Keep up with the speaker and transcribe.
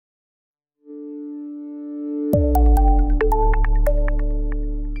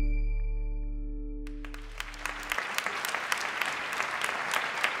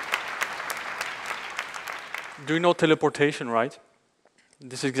do you know teleportation, right?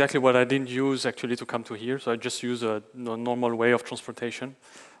 This is exactly what I didn't use actually to come to here, so I just use a normal way of transportation,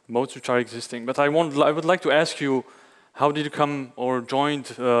 modes which are existing. But I would like to ask you, how did you come or joined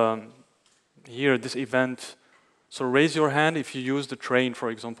here, this event? So raise your hand if you use the train, for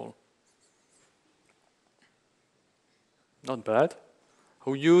example. Not bad.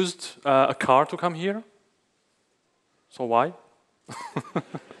 Who used a car to come here? So why?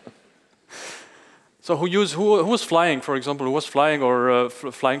 So who was flying, for example? Who was flying or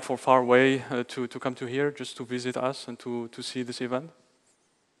flying for far away to come to here just to visit us and to see this event?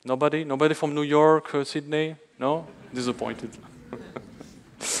 Nobody? Nobody from New York, Sydney? No? Disappointed.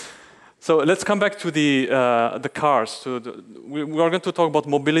 So let's come back to the cars. We are going to talk about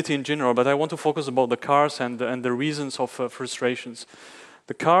mobility in general, but I want to focus about the cars and the reasons of frustrations.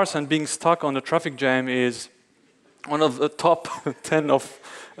 The cars and being stuck on a traffic jam is one of the top 10 of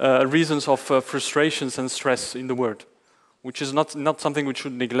reasons of frustrations and stress in the world, which is not something we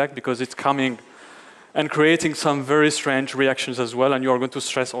should neglect because it's coming and creating some very strange reactions as well, and you are going to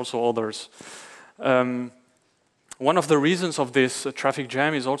stress also others. One of the reasons of this traffic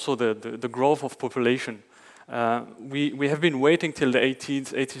jam is also the growth of population. We have been waiting till the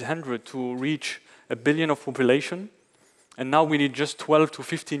 1800 to reach 1 billion of population, and now we need just 12 to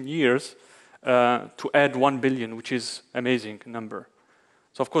 15 years to add 1 billion, which is an amazing number.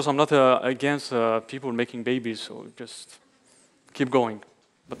 So of course I'm not against people making babies, so just keep going,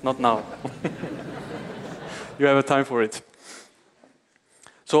 but not now. You have a time for it.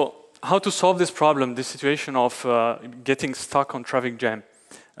 So how to solve this problem, this situation of getting stuck on traffic jam,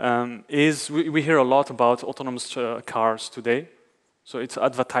 is we hear a lot about autonomous cars today. So it's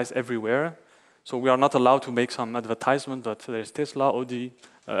advertised everywhere. So we are not allowed to make some advertisement, but there's Tesla, Audi,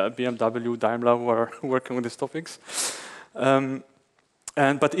 BMW, Daimler who are working with these topics.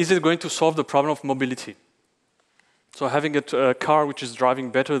 But is it going to solve the problem of mobility? So having a car which is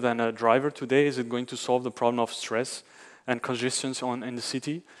driving better than a driver today, is it going to solve the problem of stress and congestion in the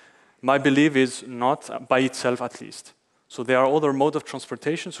city? My belief is not, by itself at least. So there are other modes of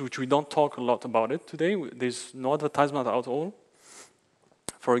transportation which we don't talk a lot about it today. There's no advertisement at all.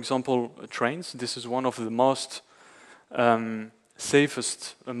 For example, trains. This is one of the most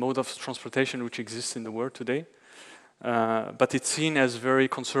safest mode of transportation which exists in the world today. But it's seen as very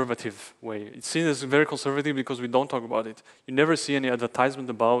conservative way. It's seen as very conservative because we don't talk about it. You never see any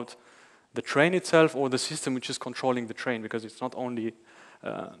advertisement about the train itself or the system which is controlling the train, because it's not only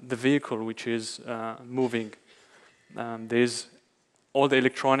the vehicle which is moving. There's all the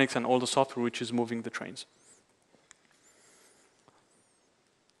electronics and all the software which is moving the trains.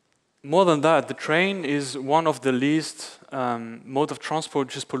 More than that, the train is one of the least mode of transport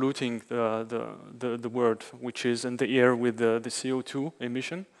which is polluting the world, which is in the air with the CO2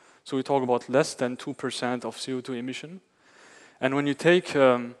 emission. So we talk about less than 2% of CO2 emission. And when you take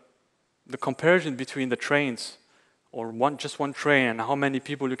the comparison between the trains, or just one train, and how many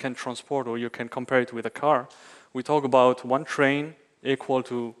people you can transport, or you can compare it with a car, we talk about one train equal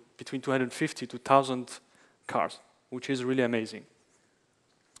to between 250 to 1,000 cars, which is really amazing.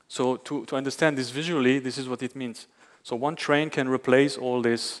 So to understand this visually, this is what it means. So one train can replace all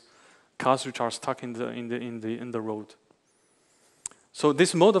these cars which are stuck in the road. So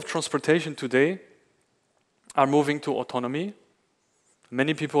this mode of transportation today are moving to autonomy.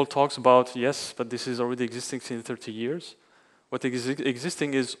 Many people talk about, yes, but this is already existing since 30 years. What is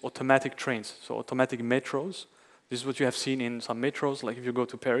existing is automatic trains, so automatic metros. This is what you have seen in some metros, like if you go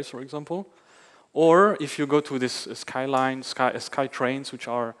to Paris, for example. Or if you go to this sky trains, which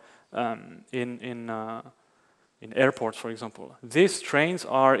are in airports, for example. These trains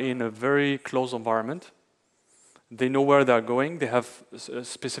are in a very close environment. They know where they are going. They have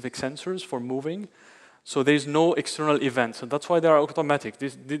specific sensors for moving. So there is no external event. So that's why they are automatic.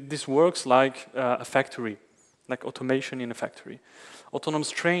 This works like a factory, like automation in a factory.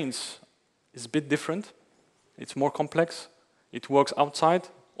 Autonomous trains is a bit different. It's more complex. It works outside,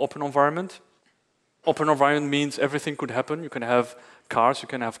 open environment. Open environment means everything could happen. You can have cars, you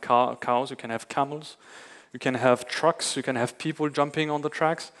can have cows, you can have camels, you can have trucks, you can have people jumping on the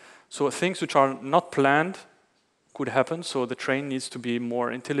tracks. So things which are not planned could happen, so the train needs to be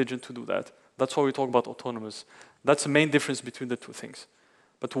more intelligent to do that. That's why we talk about autonomous. That's the main difference between the two things.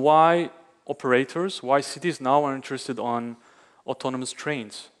 But why operators, why cities now are interested on autonomous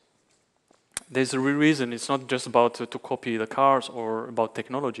trains? There's a real reason. It's not just about to copy the cars or about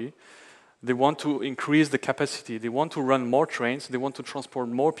technology. They want to increase the capacity. They want to run more trains. They want to transport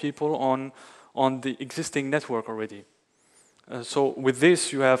more people on the existing network already. So with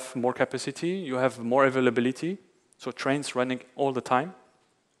this, you have more capacity. You have more availability. So trains running all the time.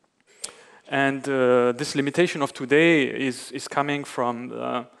 And this limitation of today is coming from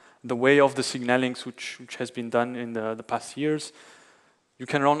the way of the signalings which has been done in the past years. You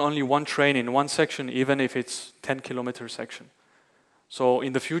can run only one train in one section, even if it's 10-kilometer section. So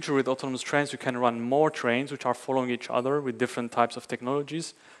in the future with autonomous trains, you can run more trains which are following each other with different types of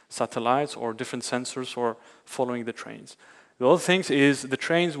technologies, satellites or different sensors for following the trains. The other thing is the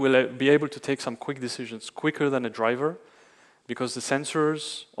trains will be able to take some quick decisions, quicker than a driver, because the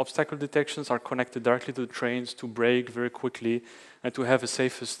sensors, obstacle detections are connected directly to the trains to brake very quickly and to have a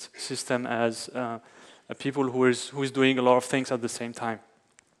safest system as a people who is doing a lot of things at the same time,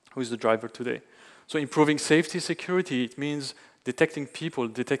 who is the driver today. So improving safety, security, it means detecting people,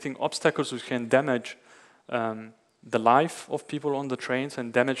 detecting obstacles which can damage the life of people on the trains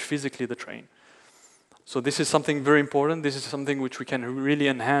and damage physically the train. So this is something very important. This is something which we can really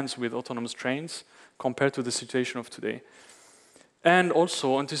enhance with autonomous trains compared to the situation of today. And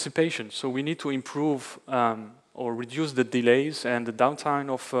also anticipation. So we need to improve or reduce the delays and the downtime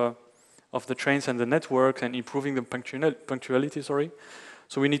of the trains and the network and improving the punctuality,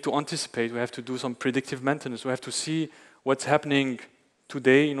 So we need to anticipate. We have to do some predictive maintenance. We have to see what's happening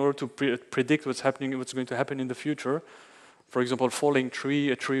today in order to predict what's going to happen in the future. For example, falling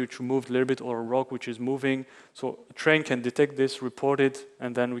tree, a tree which moved a little bit, or a rock which is moving. So a train can detect this, report it,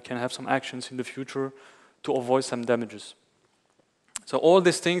 and then we can have some actions in the future to avoid some damages. So all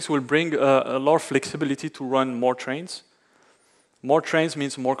these things will bring a lot of flexibility to run more trains. More trains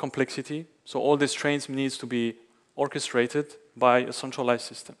means more complexity. So all these trains needs to be orchestrated by a centralized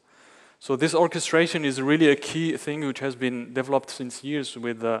system. So this orchestration is really a key thing which has been developed since years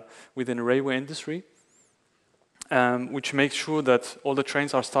within the railway industry, which makes sure that all the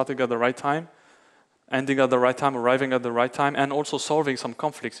trains are starting at the right time, ending at the right time, arriving at the right time, and also solving some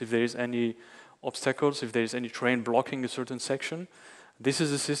conflicts if there is any obstacles, if there is any train blocking a certain section. This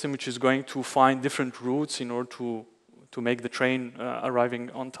is a system which is going to find different routes in order to make the train arriving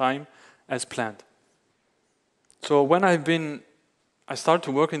on time as planned. So when I started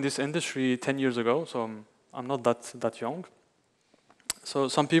to work in this industry 10 years ago, so I'm not that young. So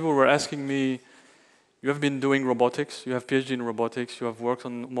some people were asking me, you have been doing robotics, you have PhD in robotics, you have worked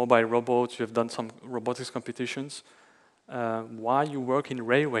on mobile robots, you have done some robotics competitions. Why you work in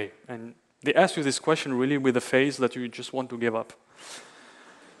railway? And they ask you this question really with a face that you just want to give up.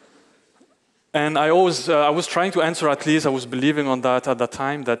 And I was trying to answer, at least I was believing on that at that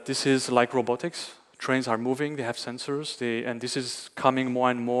time, that this is like robotics. Trains are moving, they have sensors, and this is coming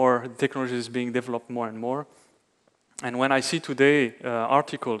more and more, technology is being developed more and more. And when I see today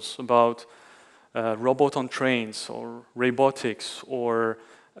articles about robot on trains or robotics or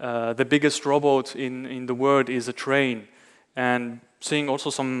the biggest robot in the world is a train, and seeing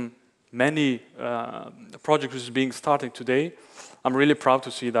also many projects being started today, I'm really proud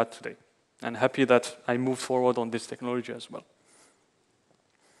to see that today and happy that I moved forward on this technology as well.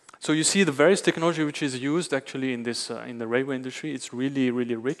 So you see the various technology which is used actually in the railway industry. It's really,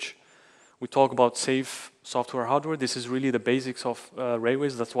 really rich. We talk about safe software hardware. This is really the basics of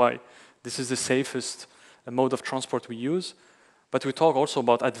railways. That's why this is the safest mode of transport we use. But we talk also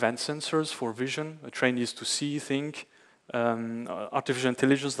about advanced sensors for vision. A train needs to see, think, artificial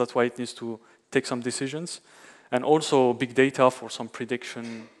intelligence. That's why it needs to take some decisions. And also big data for some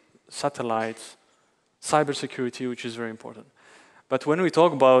prediction, satellites, cybersecurity, which is very important. But when we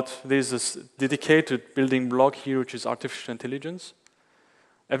talk about, there's this dedicated building block here, which is artificial intelligence,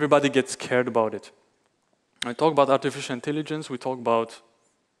 everybody gets scared about it. When we talk about artificial intelligence, we talk about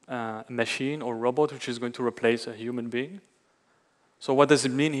a machine or robot which is going to replace a human being. So what does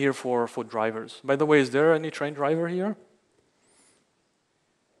it mean here for drivers? By the way, is there any train driver here?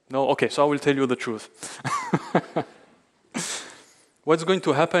 No? Okay, so I will tell you the truth. What's going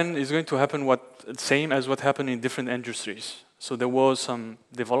to happen is going to happen same as what happened in different industries. So there was some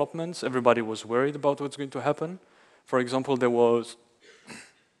developments. Everybody was worried about what's going to happen. For example, there was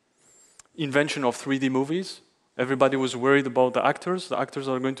invention of 3D movies. Everybody was worried about the actors. The actors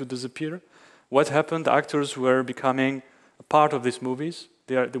are going to disappear. What happened? The actors were becoming a part of these movies.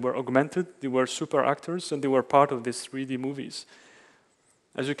 They were augmented. They were super actors, and they were part of these 3D movies.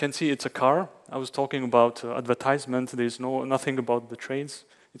 As you can see, it's a car. I was talking about advertisement. There's nothing about the trains.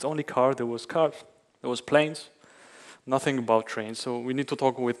 It's only car. There was cars. There was planes. Nothing about trains. So we need to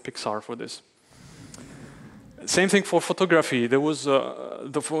talk with Pixar for this. Same thing for photography. There was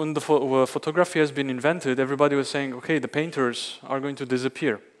when the photography has been invented, everybody was saying, okay, the painters are going to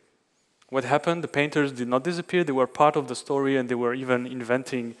disappear. What happened? The painters did not disappear. They were part of the story, and they were even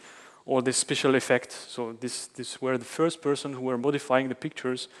inventing all these special effects. So this were the first person who were modifying the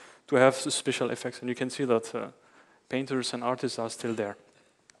pictures to have special effects. And you can see that painters and artists are still there.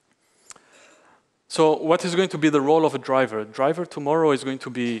 So what is going to be the role of a driver? Driver tomorrow is going to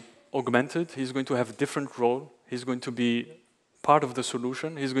be augmented. He's going to have a different role. He's going to be part of the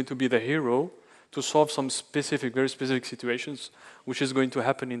solution. He's going to be the hero to solve some specific, very specific situations, which is going to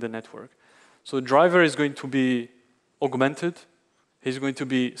happen in the network. So the driver is going to be augmented. He's going to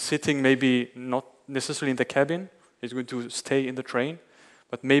be sitting maybe not necessarily in the cabin. He's going to stay in the train,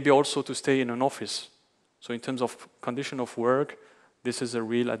 but maybe also to stay in an office. So in terms of condition of work, this is a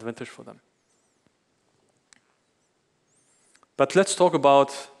real advantage for them. But let's talk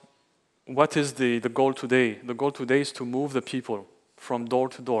about what is the goal today. The goal today is to move the people from door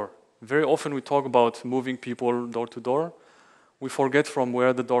to door. Very often we talk about moving people door to door. We forget from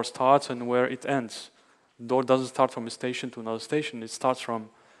where the door starts and where it ends. The door doesn't start from a station to another station. It starts from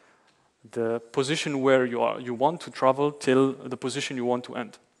the position where you want to travel till the position you want to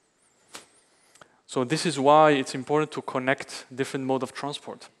end. So this is why it's important to connect different modes of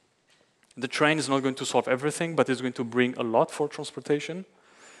transport. The train is not going to solve everything, but it's going to bring a lot for transportation.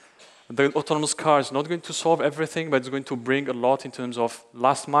 The autonomous car is not going to solve everything, but it's going to bring a lot in terms of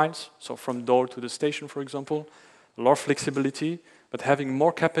last miles, so from door to the station, for example, a lot of flexibility, but having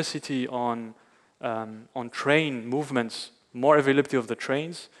more capacity on train movements, more availability of the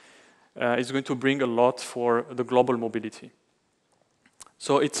trains, is going to bring a lot for the global mobility.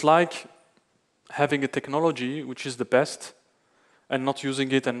 So it's like having a technology which is the best, and not using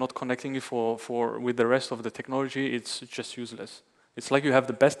it and not connecting it with the rest of the technology, it's just useless. It's like you have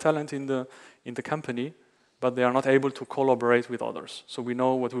the best talent in the company, but they are not able to collaborate with others. So we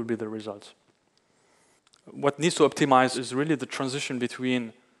know what will be the results. What needs to optimize is really the transition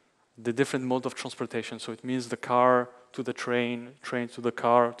between the different modes of transportation. So it means the car to the train, train to the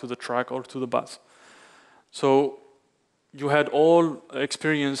car, to the truck, or to the bus. So you had all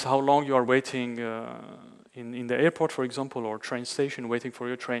experience how long you are waiting in the airport, for example, or train station, waiting for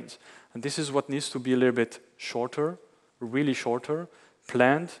your trains. And this is what needs to be a little bit shorter, really shorter,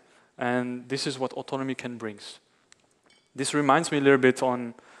 planned, and this is what autonomy can bring. This reminds me a little bit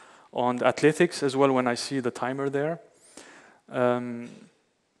on athletics as well when I see the timer there.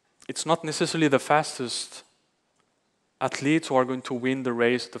 It's not necessarily the fastest athletes who are going to win the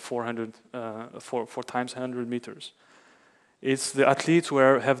race, the 400 times 100 meters. It's the athletes who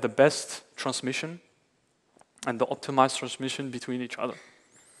have the best transmission and the optimized transmission between each other.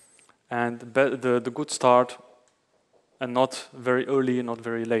 And the good start and not very early and not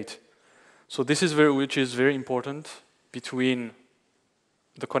very late. So this is which is very important between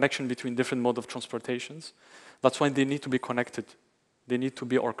the connection between different modes of transportations. That's why they need to be connected. They need to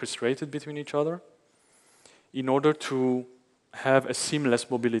be orchestrated between each other in order to have a seamless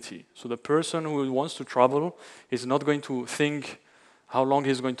mobility. So the person who wants to travel is not going to think how long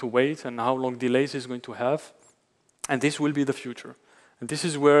he's going to wait and how long delays he's going to have. And this will be the future. And this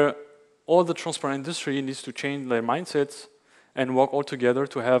is where all the transport industry needs to change their mindsets and work all together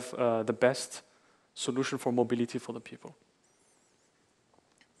to have the best solution for mobility for the people.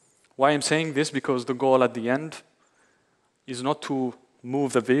 Why I'm saying this? Because the goal at the end is not to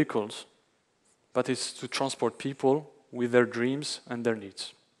move the vehicles, but it's to transport people with their dreams and their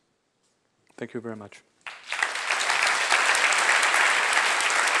needs. Thank you very much.